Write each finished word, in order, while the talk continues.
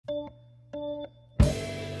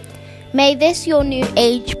May this your new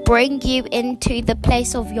age bring you into the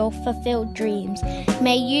place of your fulfilled dreams.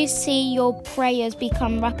 May you see your prayers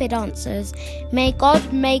become rapid answers. May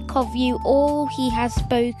God make of you all He has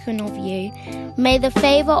spoken of you. May the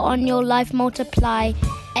favor on your life multiply.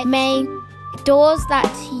 May doors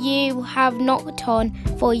that you have knocked on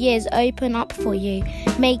for years open up for you.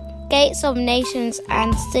 May gates of nations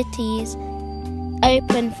and cities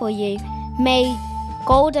open for you. May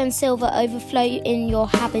gold and silver overflow in your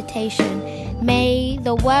habitation. May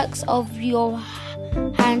the works of your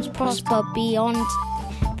hands prosper beyond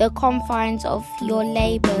the confines of your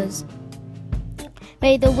labors.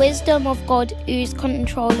 May the wisdom of God ooze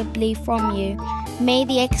controllably from you. May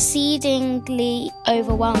the exceedingly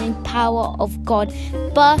overwhelming power of God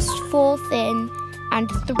burst forth in and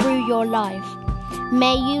through your life.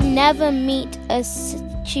 May you never meet a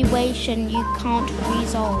situation you can't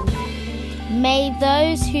resolve. May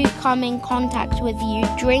those who come in contact with you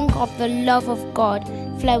drink of the love of God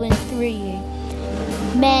flowing through you.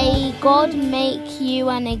 May God make you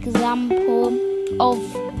an example of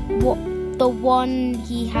the one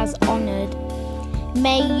He has honored.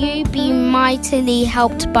 May you be mightily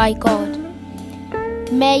helped by God.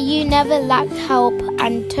 May you never lack help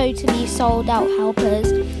and totally sold out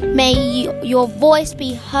helpers. May your voice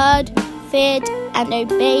be heard, feared, and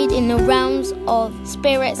obeyed in the realms of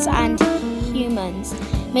spirits and humans.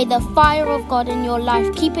 May the fire of God in your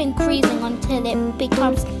life keep increasing until it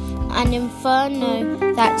becomes an inferno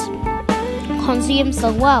that consumes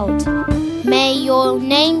the world. May your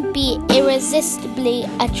name be irresistibly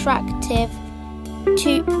attractive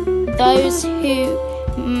to those who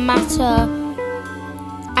matter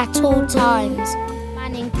at all times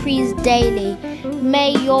and increase daily.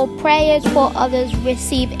 May your prayers for others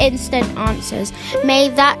receive instant answers. May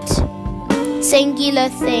that singular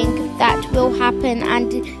thing that will happen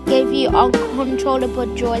and give you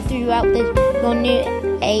uncontrollable joy throughout your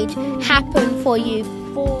new age happen for you.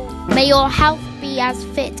 May your health be as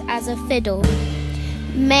fit as a fiddle.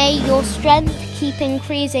 May your strength keep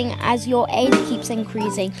increasing as your age keeps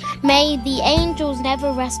increasing. May the angels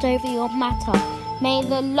never rest over your matter. May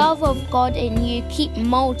the love of God in you keep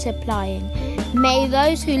multiplying. May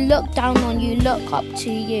those who look down on you look up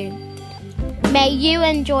to you. May you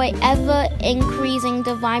enjoy ever-increasing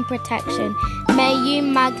divine protection. May you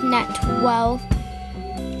magnet wealth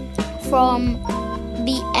from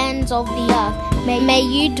the ends of the earth. May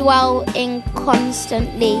you dwell in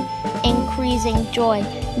constantly increasing joy.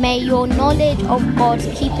 May your knowledge of God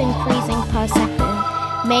keep increasing per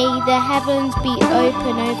second. May the heavens be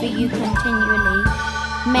open over you continually.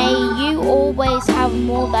 May you always have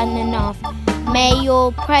more than enough. May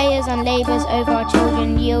your prayers and labors over our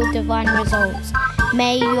children yield divine results.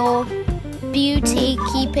 May your beauty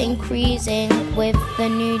keep increasing with the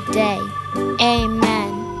new day.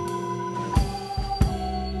 Amen.